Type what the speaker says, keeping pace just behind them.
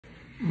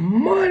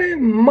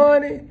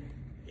Money,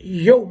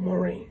 yo,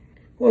 Marine.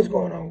 What's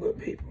going on, good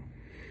people?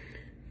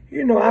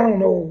 You know, I don't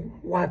know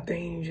why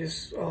things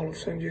just all of a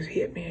sudden just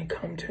hit me and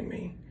come to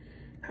me.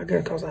 I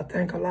guess because I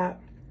think a lot.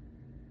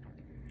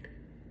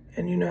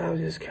 And, you know, I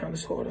was just kind of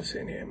sort of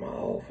sitting here in my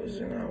office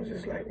and I was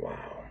just like,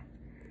 wow.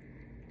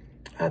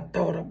 I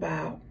thought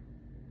about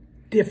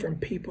different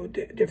people,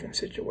 different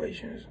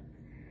situations.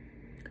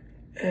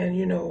 And,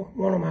 you know,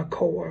 one of my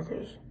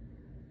coworkers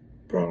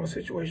brought a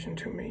situation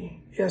to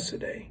me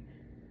yesterday.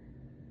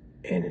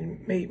 And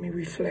it made me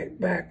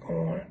reflect back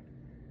on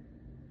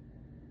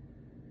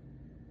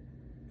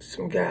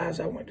some guys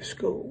I went to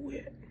school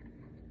with.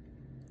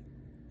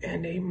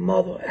 And their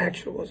mother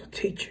actually was a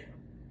teacher.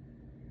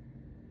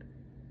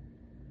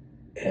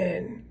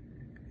 And,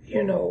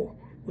 you know,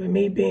 with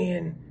me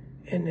being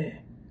in the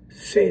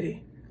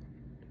city,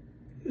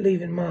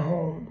 leaving my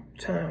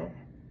hometown,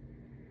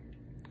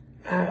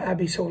 I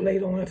be so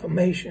late on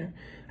information.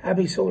 I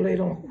be so late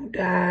on who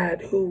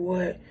died, who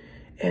what.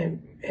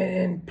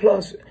 And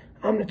plus,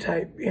 I'm the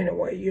type,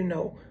 anyway, you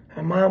know,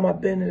 I mind my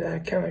business, I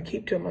kind of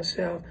keep to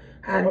myself.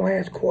 I don't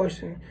ask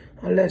questions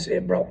unless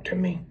it brought to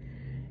me.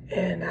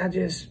 And I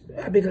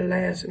be the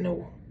last to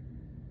know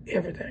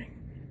everything.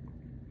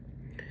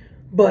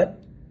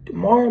 But the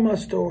moral of my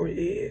story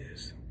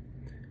is,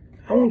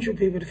 I want you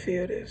people to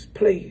feel this,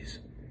 please.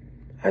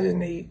 I just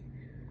need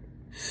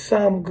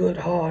some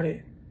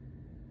good-hearted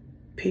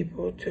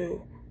people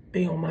to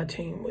be on my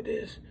team with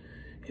this.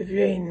 If you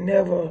ain't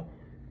never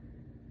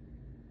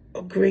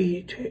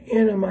agreed to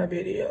any of my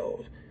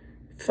videos,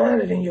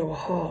 find it in your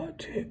heart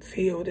to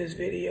feel this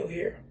video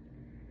here.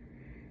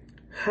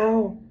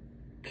 How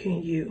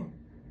can you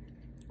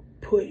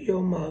put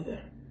your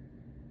mother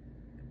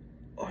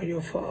or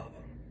your father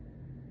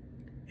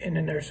in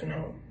the nursing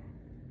home?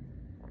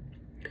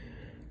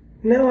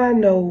 Now I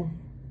know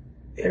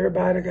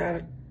everybody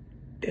got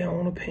their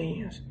own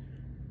opinions,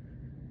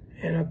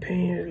 and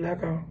opinion is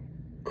like a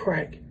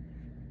crack,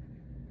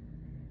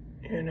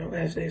 you know,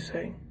 as they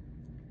say.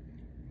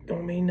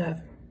 Don't mean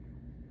nothing.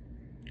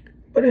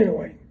 But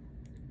anyway,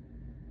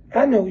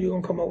 I know you're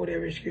going to come up with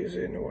every excuse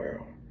in the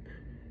world.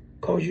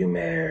 Because you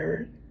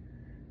married,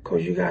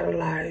 because you got a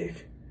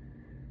life,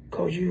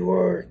 because you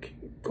work,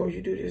 because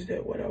you do this,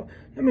 that, whatever.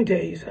 Let me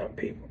tell you something,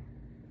 people.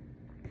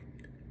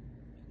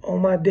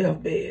 On my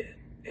deathbed,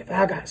 if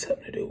I got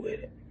something to do with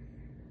it,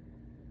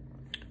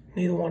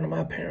 neither one of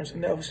my parents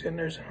will never see a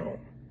nursing home.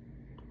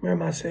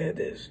 Remember I said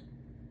this.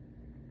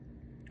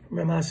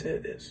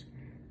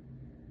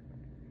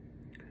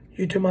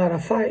 You talking about a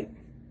fight,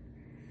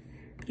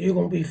 you're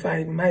going to be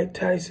fighting Mike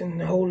Tyson,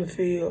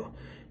 Holyfield,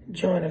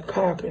 Johnny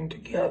Cochran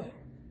together.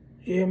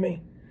 You hear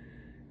me?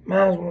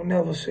 Mine will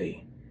never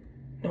see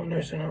no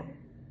nursing home.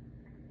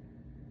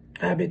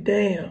 I'd be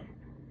damned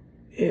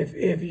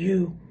if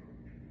you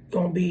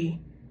going to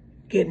be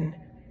getting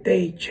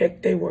they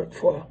check they work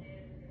for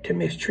to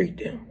mistreat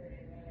them.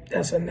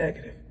 That's a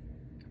negative.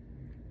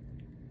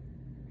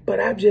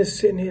 But I'm just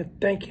sitting here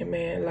thinking,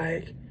 man,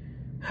 like,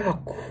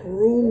 how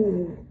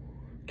cruel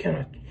can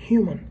a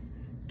human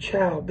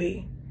child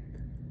be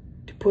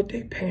to put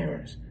their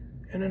parents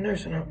in a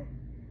nursing home?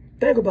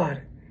 Think about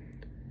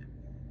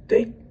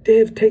it.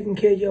 They've taken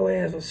care of your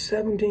ass for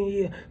 17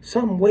 years,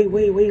 something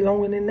way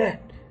longer than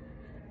that.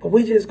 But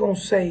we just gonna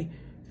say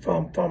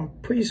from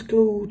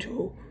preschool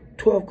to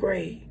 12th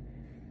grade.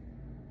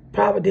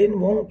 Probably didn't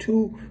want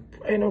to,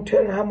 ain't no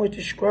telling how much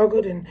they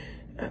struggled and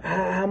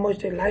how much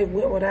their life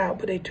went without,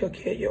 but they took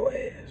care of your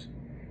ass.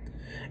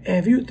 And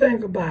if you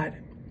think about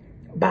it,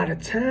 by the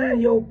time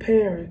your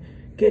parents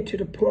get to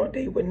the point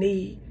they would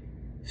need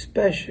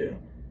special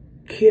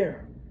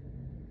care,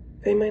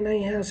 they may not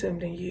even have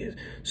 17 years.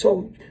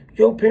 So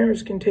your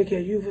parents can take care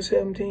of you for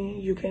 17,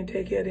 you can't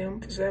take care of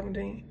them for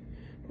 17?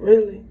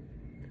 Really?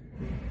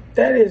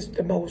 That is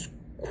the most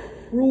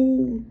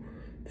cruel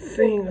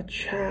thing a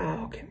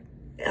child can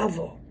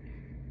ever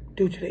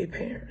do to their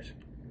parents.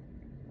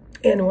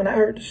 And when I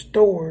heard the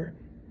story,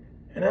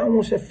 and I don't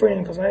want to say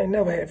friends because I ain't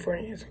never had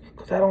friends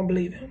because I don't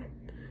believe in them.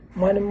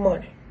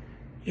 Money.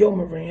 Yo,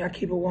 Marine, I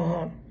keep it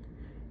 100.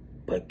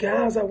 But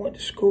guys I went to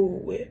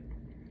school with,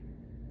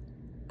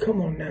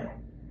 come on now.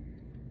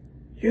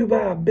 You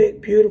buy a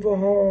big, beautiful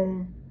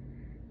home.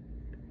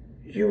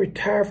 You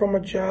retire from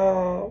a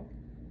job.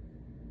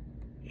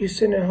 You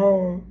sitting at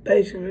home,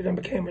 basically then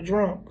became a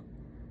drunk.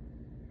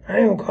 I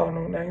ain't gonna call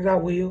no names, I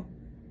will.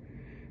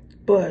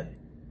 But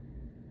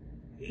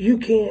you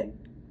can't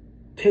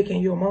take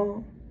in your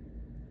mom.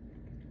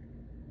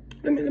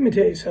 Let me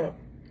tell you something.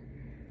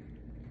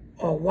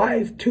 A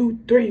wife,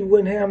 2, 3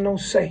 wouldn't have no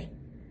say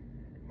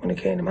when it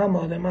came to my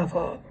mother and my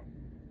father.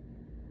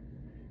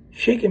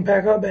 She can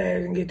pack her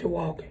bags and get to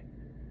walking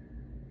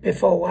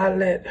before I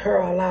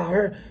allow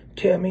her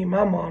tell me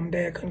my mom and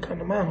dad couldn't come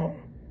to my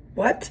home.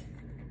 What?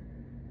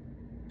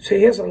 See,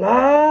 there's a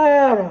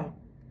lot of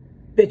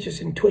bitches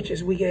and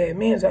twitches, weak ass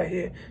men out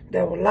here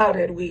that will allow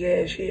that weak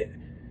ass shit.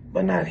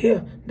 But not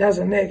here. That's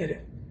a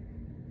negative.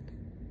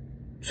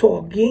 So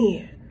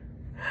again,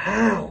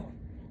 how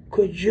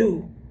could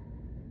you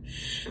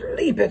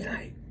sleep at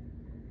night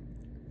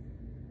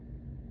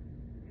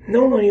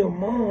knowing your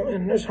mom in a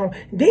nursing home.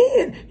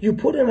 Then you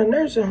put in a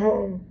nursing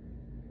home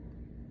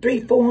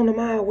 300-400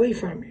 miles away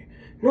from you,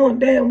 knowing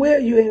damn well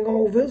you ain't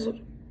gonna visit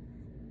her.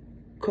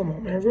 Come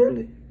on, man,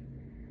 really?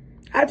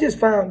 I just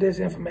found this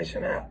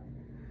information out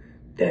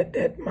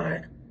that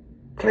my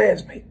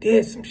classmate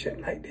did some shit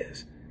like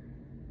this.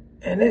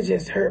 And it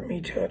just hurt me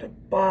to the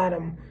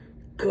bottom,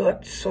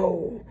 gut,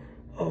 soul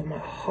of my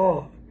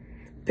heart.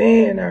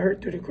 Then I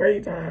heard through the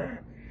grapevine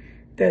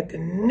that the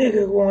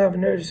nigga gonna have a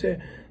nerve to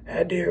say,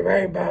 I did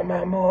right by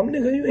my mom.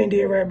 Nigga, you ain't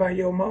did right by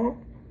your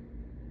mom.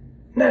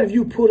 Not if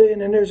you put her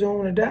in a nursing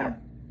home to die.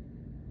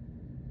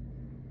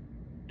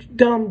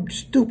 Dumb,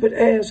 stupid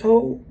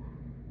asshole.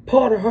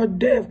 Part of her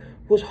death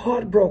was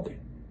heartbroken.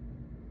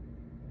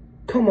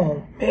 Come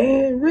on,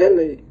 man,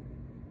 really?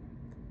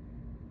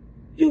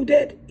 You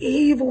that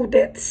evil,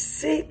 that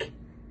sick,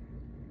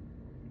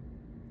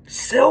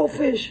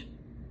 selfish,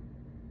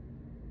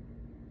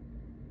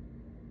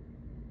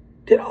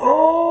 that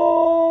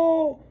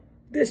all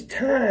this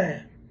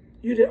time,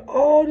 you did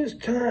all this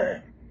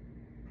time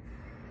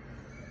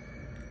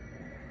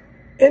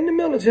in the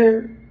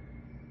military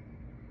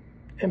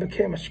and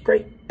became a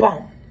straight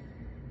bum.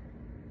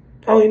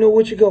 I don't even know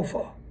what you go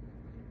for.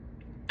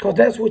 Because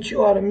that's what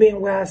you ought to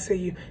mean when I say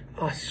you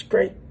a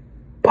straight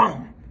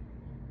bum.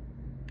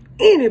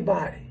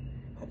 Anybody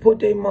who put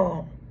their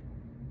mom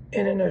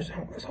in a nursing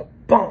home is a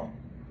bum.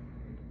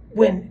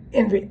 When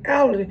in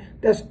reality,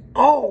 that's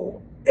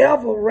all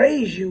ever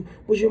raised you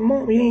was your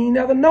mom. You ain't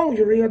never known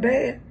your real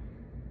dad.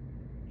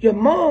 Your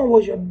mom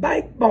was your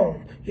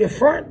backbone, your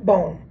front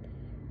bone,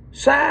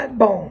 side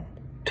bone,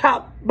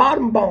 top,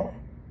 bottom bone.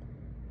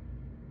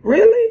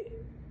 Really?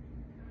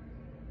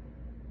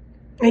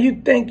 And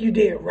you think you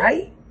did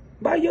right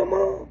by your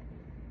mom?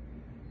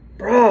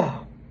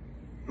 Bruh,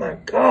 my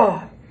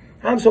God.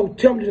 I'm so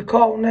tempted to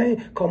call her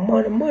name, cause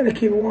money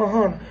keep it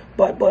 100.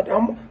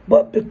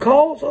 But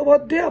because of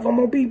her death, I'm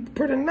gonna be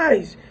pretty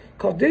nice.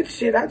 Cause this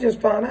shit I just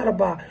found out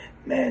about,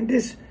 man,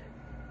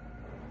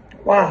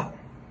 wow.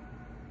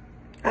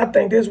 I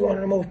think this is one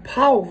of the most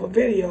powerful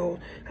videos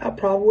I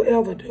probably will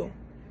ever do.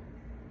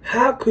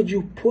 How could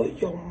you put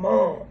your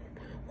mom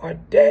or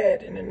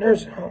dad in a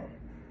nursing home?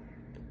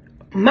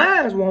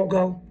 Mine won't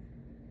go.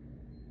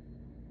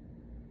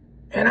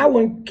 And I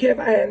wouldn't care if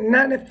I had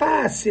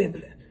 95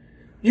 siblings.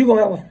 You're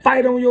going to have a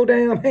fight on your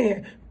damn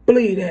hand.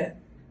 Believe that.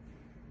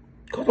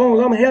 Because as long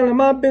as I'm handling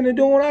my business,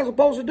 doing what I'm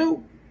supposed to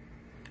do,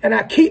 and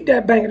I keep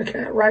that bank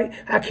account right,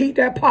 I keep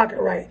that pocket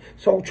right.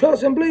 So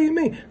trust and believe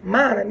me,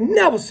 mine will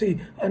never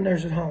see a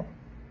nursing home.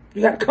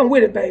 You got to come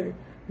with it, baby.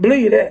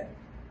 Believe that.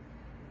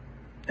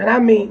 And I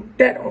mean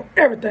that on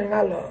everything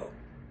I love.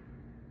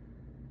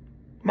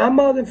 My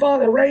mother and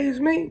father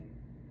raised me.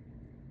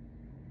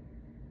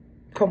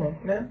 Come on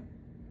now.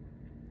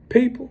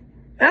 People.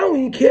 I don't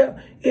even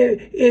care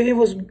if it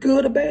was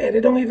good or bad.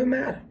 It don't even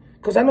matter.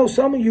 Because I know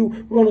some of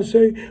you want to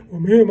say, well,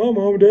 me and my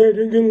mom and dad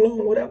didn't get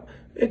along, whatever.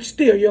 It's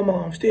still your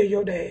mom, still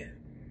your dad.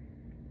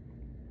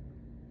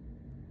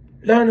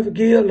 Learn to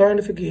forgive, learn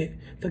to forget.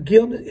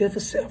 Forgiveness is for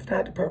self,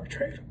 not the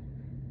perpetrator.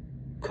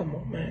 Come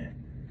on, man.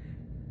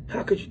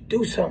 How could you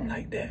do something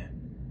like that?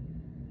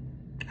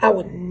 I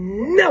would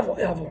never,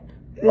 ever,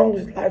 as long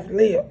as life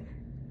live,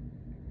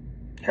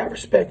 have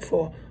respect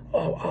for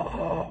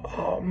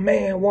a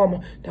man,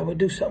 woman that would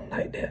do something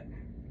like that.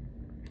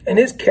 And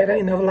this cat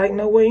ain't never liked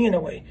no way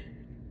anyway.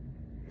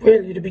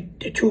 Really,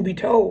 the truth be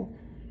told.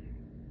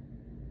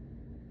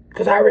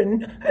 Because I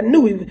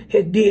knew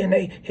his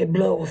DNA, his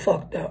blood was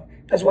fucked up.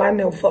 That's why I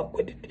never fucked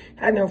with it.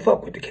 I never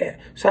fucked with the cat.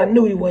 So I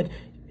knew he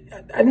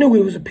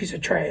was a piece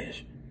of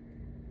trash.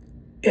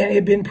 And it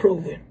had been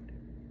proven.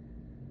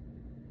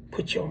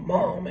 Put your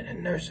mom in a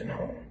nursing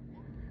home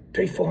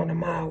 300-400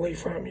 miles away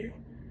from you.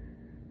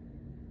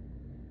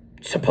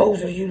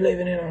 Supposedly you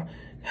living in a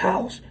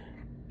house.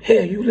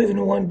 Hell, you living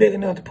in one big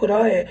enough to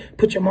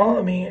put your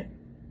mom in.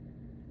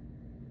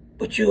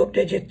 But you up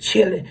there just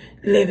chilling,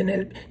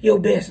 living your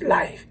best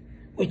life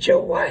with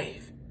your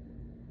wife.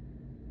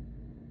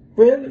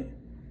 Really?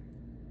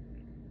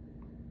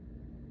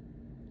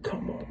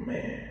 Come on,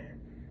 man.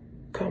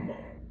 Come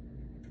on.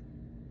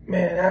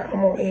 Man,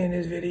 I'm going to end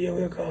this video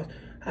here because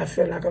I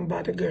feel like I'm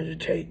about to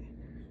regurgitate.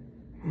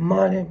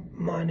 Money,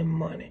 money,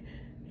 money.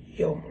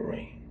 Yo,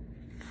 Marine.